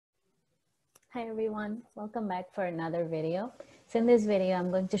Hi everyone, welcome back for another video. So in this video,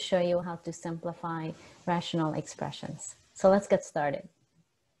 I'm going to show you how to simplify rational expressions. So let's get started.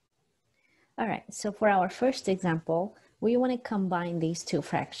 All right, so for our first example, we want to combine these two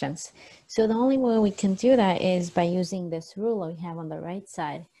fractions. So the only way we can do that is by using this rule we have on the right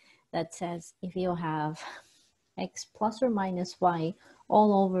side that says if you have x plus or minus y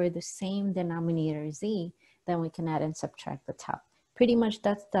all over the same denominator z, then we can add and subtract the top. Pretty much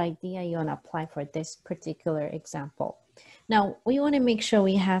that's the idea you want to apply for this particular example. Now, we want to make sure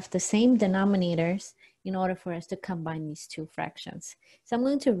we have the same denominators in order for us to combine these two fractions. So I'm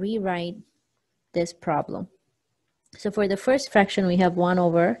going to rewrite this problem. So for the first fraction, we have 1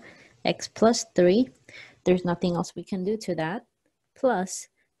 over x plus 3. There's nothing else we can do to that. Plus,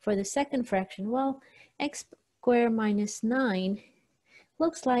 for the second fraction, well, x squared minus 9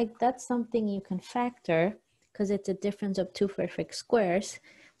 looks like that's something you can factor because it's a difference of two perfect squares.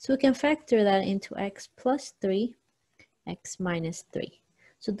 So we can factor that into x plus 3, x minus 3.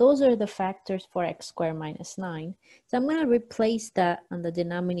 So those are the factors for x squared minus 9. So I'm going to replace that on the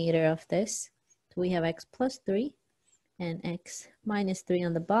denominator of this. So we have x plus 3 and x minus 3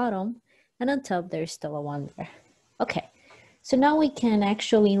 on the bottom. And on top, there's still a 1 there. Okay, so now we can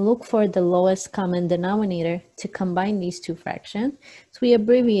actually look for the lowest common denominator to combine these two fractions. So we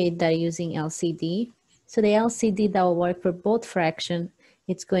abbreviate that using LCD. So the LCD that will work for both fractions,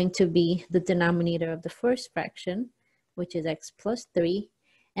 it's going to be the denominator of the first fraction, which is x plus 3.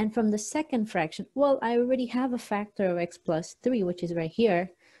 And from the second fraction, well, I already have a factor of x plus 3, which is right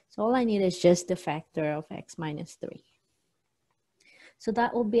here. So all I need is just the factor of x minus 3. So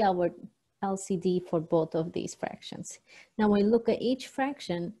that will be our LCD for both of these fractions. Now we look at each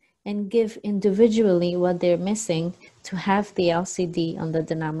fraction and give individually what they're missing to have the LCD on the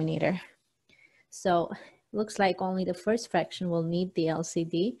denominator. So looks like only the first fraction will need the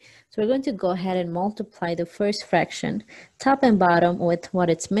LCD. So we're going to go ahead and multiply the first fraction, top and bottom, with what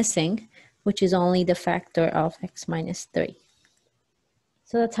it's missing, which is only the factor of x minus 3.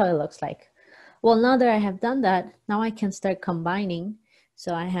 So that's how it looks like. Well, now that I have done that, now I can start combining.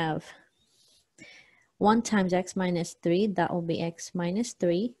 So I have 1 times x minus 3, that will be x minus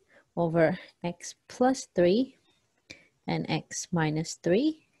 3 over x plus 3 and x minus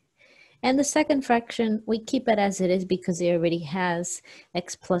 3. And the second fraction, we keep it as it is because it already has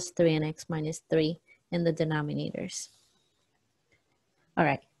x plus 3 and x minus 3 in the denominators. All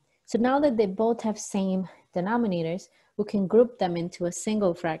right, so now that they both have same denominators, we can group them into a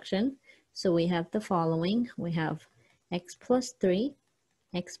single fraction. So we have the following. We have x plus 3,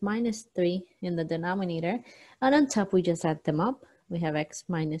 x minus 3 in the denominator, and on top we just add them up. We have x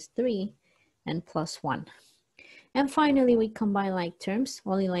minus 3 and plus 1. And finally, we combine like terms.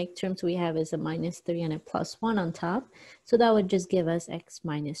 Only like terms we have is a minus 3 and a plus 1 on top. So that would just give us x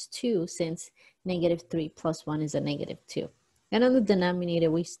minus 2, since negative 3 plus 1 is a negative 2. And on the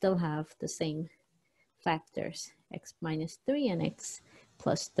denominator, we still have the same factors, x minus 3 and x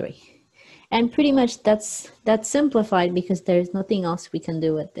plus 3. And pretty much that's simplified because there's nothing else we can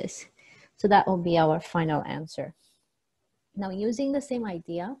do with this. So that will be our final answer. Now, using the same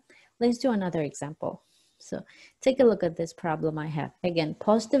idea, let's do another example. So take a look at this problem I have. Again,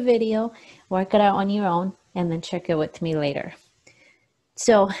 pause the video, work it out on your own, and then check it with me later.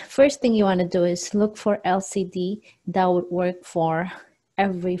 So first thing you want to do is look for LCD that would work for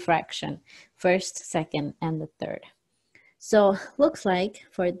every fraction, first, second, and the third. So looks like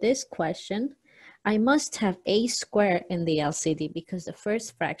for this question, I must have a squared in the LCD because the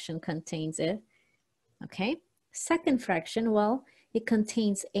first fraction contains it. Okay, second fraction, well, it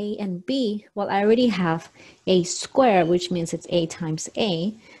contains a and b. Well, I already have a squared, which means it's a times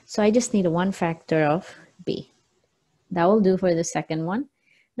a. So I just need one factor of b. That will do for the second one.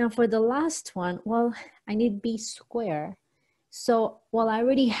 Now for the last one, well, I need b squared. So, well, I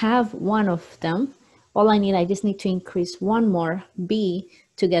already have one of them. All I just need to increase one more b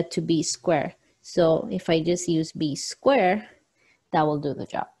to get to b squared. So if I just use b squared, that will do the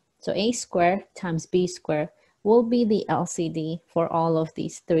job. So a squared times b squared will be the LCD for all of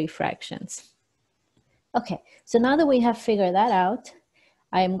these three fractions. Okay, so now that we have figured that out,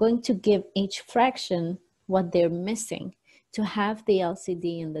 I am going to give each fraction what they're missing to have the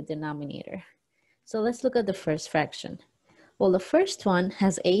LCD in the denominator. So let's look at the first fraction. Well, the first one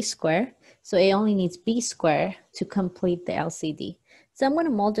has a squared, so a only needs b squared to complete the LCD. So I'm going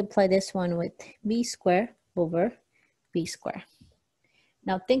to multiply this one with b squared over b squared.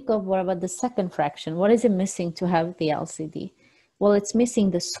 Now think of what about the second fraction? What is it missing to have the LCD? Well, it's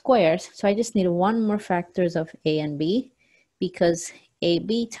missing the squares, so I just need one more factors of a and b because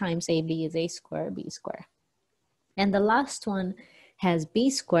ab times ab is a squared, b squared. And the last one has b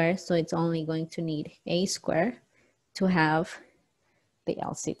squared, so it's only going to need a squared to have the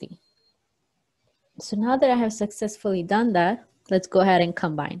LCD. So now that I have successfully done that, let's go ahead and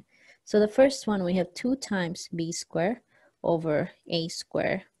combine. So the first one, we have 2 times b squared over a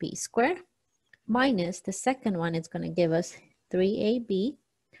squared b squared, minus the second one is going to give us 3ab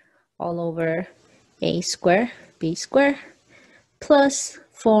all over a squared b squared, plus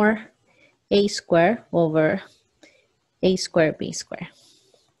 4a squared over a squared b squared.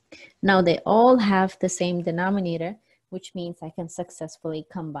 Now they all have the same denominator, which means I can successfully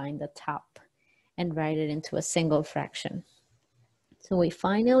combine the top and write it into a single fraction. So we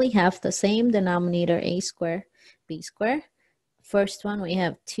finally have the same denominator, a squared b squared. First one, we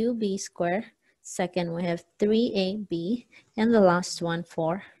have 2b squared. Second, we have 3ab. And the last one,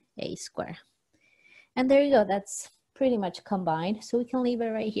 4a squared. And there you go. That's pretty much combined. So we can leave it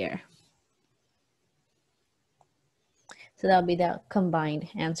right here. So that'll be the combined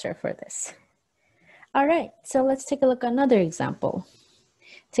answer for this. All right, so let's take a look at another example.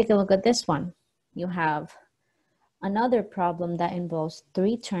 Take a look at this one. You have another problem that involves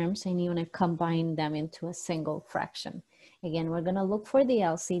 3 terms and you want to combine them into a single fraction. Again, we're going to look for the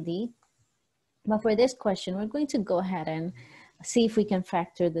LCD, but for this question, we're going to go ahead and see if we can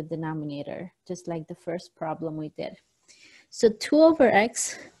factor the denominator, just like the first problem we did. So 2 over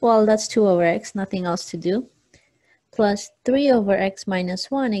x, well, that's 2 over x, nothing else to do, plus 3 over x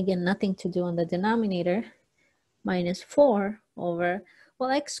minus 1, again, nothing to do on the denominator, minus 4 over, well,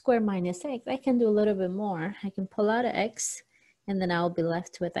 x squared minus x, I can do a little bit more. I can pull out an x, and then I'll be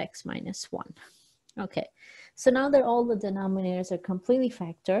left with x minus 1. Okay, so now that all the denominators are completely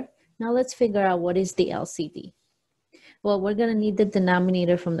factored, now let's figure out what is the LCD. Well, we're going to need the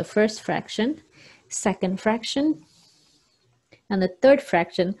denominator from the first fraction, second fraction, and the third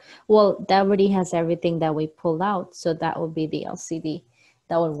fraction. Well, that already has everything that we pulled out, so that will be the LCD.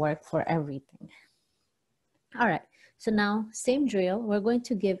 That will work for everything. All right, so now same drill. We're going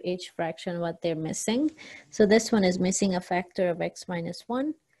to give each fraction what they're missing. So this one is missing a factor of x minus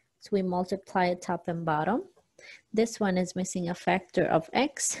 1. So we multiply it top and bottom. This one is missing a factor of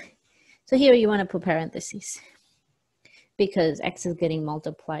x. So here you want to put parentheses because x is getting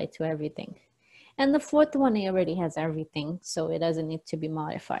multiplied to everything. And the fourth one, it already has everything, so it doesn't need to be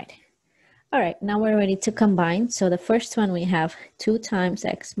modified. All right, now we're ready to combine. So the first one, we have 2 times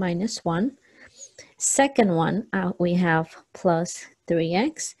x minus 1. Second one, we have plus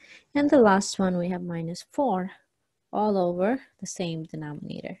 3x. And the last one, we have minus 4 all over the same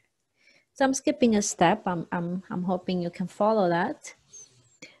denominator. So I'm skipping a step. I'm hoping you can follow that.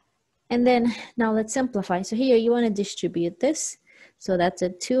 And then now let's simplify. So here you want to distribute this. So that's a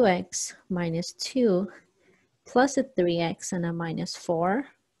 2x minus 2 plus a 3x and a minus 4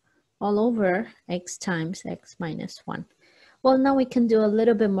 all over x times x minus 1. Well, now we can do a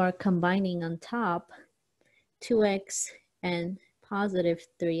little bit more combining on top. 2x and positive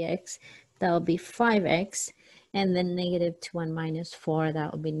 3x, that will be 5x. And then negative 2 and minus 4,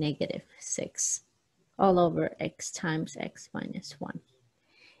 that will be negative 6 all over x times x minus 1.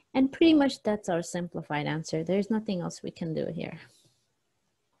 And pretty much that's our simplified answer. There's nothing else we can do here.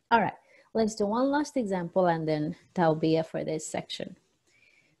 All right, let's do one last example and then that'll be it for this section.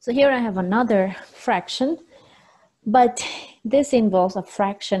 So here I have another fraction, but this involves a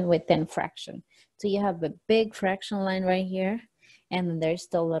fraction within fraction. So you have a big fraction line right here, and then there's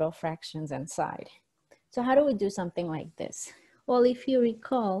still little fractions inside. So how do we do something like this? Well, if you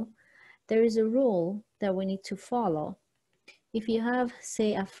recall, there is a rule that we need to follow. If you have,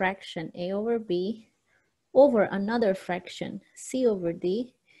 say, a fraction a over b over another fraction c over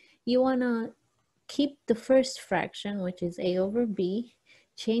d, you want to keep the first fraction, which is a over b,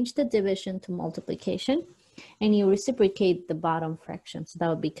 change the division to multiplication, and you reciprocate the bottom fraction. So that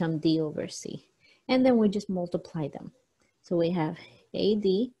would become d over c. And then we just multiply them. So we have ad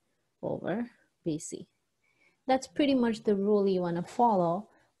over bc. That's pretty much the rule you want to follow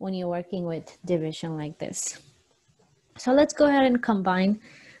when you're working with division like this. So let's go ahead and combine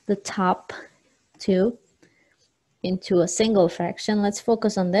the top two into a single fraction. Let's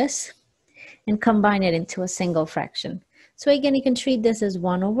focus on this and combine it into a single fraction. So again, you can treat this as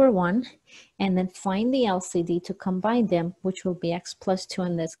 1 over 1 and then find the LCD to combine them, which will be x plus 2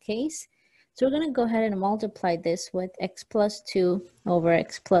 in this case. So we're going to go ahead and multiply this with x plus 2 over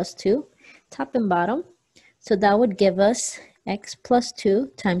x plus 2, top and bottom. So that would give us x plus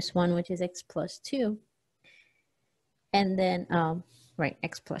 2 times 1, which is x plus 2. And then,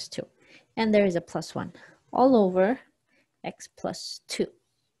 x plus 2. And there is a plus 1 all over x plus 2.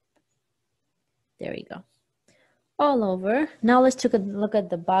 There we go. All over. Now let's take a look at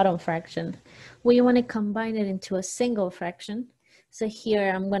the bottom fraction. We want to combine it into a single fraction. So here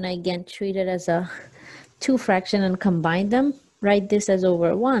I'm going to again treat it as a 2 fraction and combine them. Write this as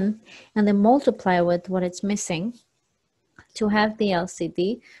over 1 and then multiply with what it's missing to have the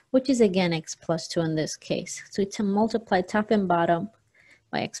LCD, which is again x plus 2 in this case. So to multiply top and bottom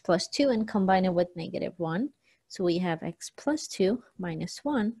by x plus 2 and combine it with -1. So we have x plus 2 minus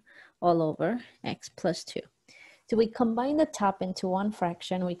 1 all over x plus 2. So we combine the top into one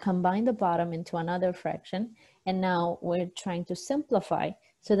fraction, we combine the bottom into another fraction, and now we're trying to simplify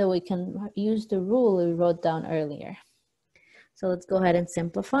so that we can use the rule we wrote down earlier. So let's go ahead and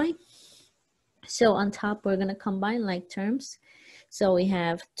simplify. So on top, we're going to combine like terms. So we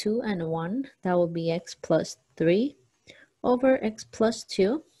have 2 and 1, that will be x plus 3 over x plus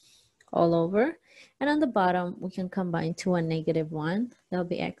 2 all over. And on the bottom, we can combine 2 and -1, that will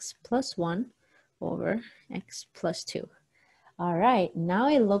be x plus 1 over x plus 2. All right, now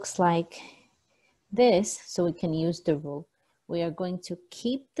it looks like this, so we can use the rule. We are going to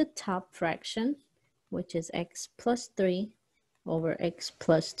keep the top fraction, which is x plus 3 over x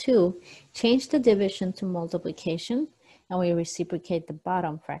plus 2, change the division to multiplication, and we reciprocate the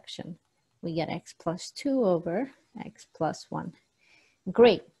bottom fraction. We get x plus 2 over x plus 1.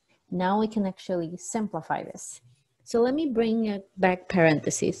 Great, now we can actually simplify this. So let me bring back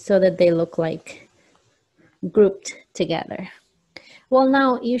parentheses so that they look like grouped together. Well,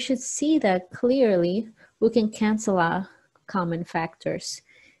 now you should see that clearly we can cancel out common factors.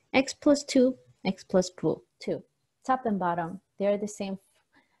 X plus 2, x plus 2. Top and bottom, they're the same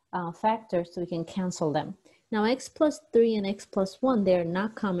factors, so we can cancel them. Now x plus 3 and x plus 1, they're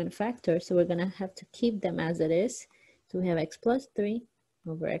not common factors, so we're going to have to keep them as it is. So we have x plus 3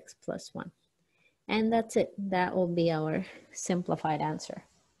 over x plus 1. And that's it. That will be our simplified answer.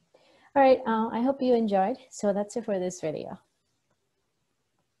 All right, I hope you enjoyed. So that's it for this video.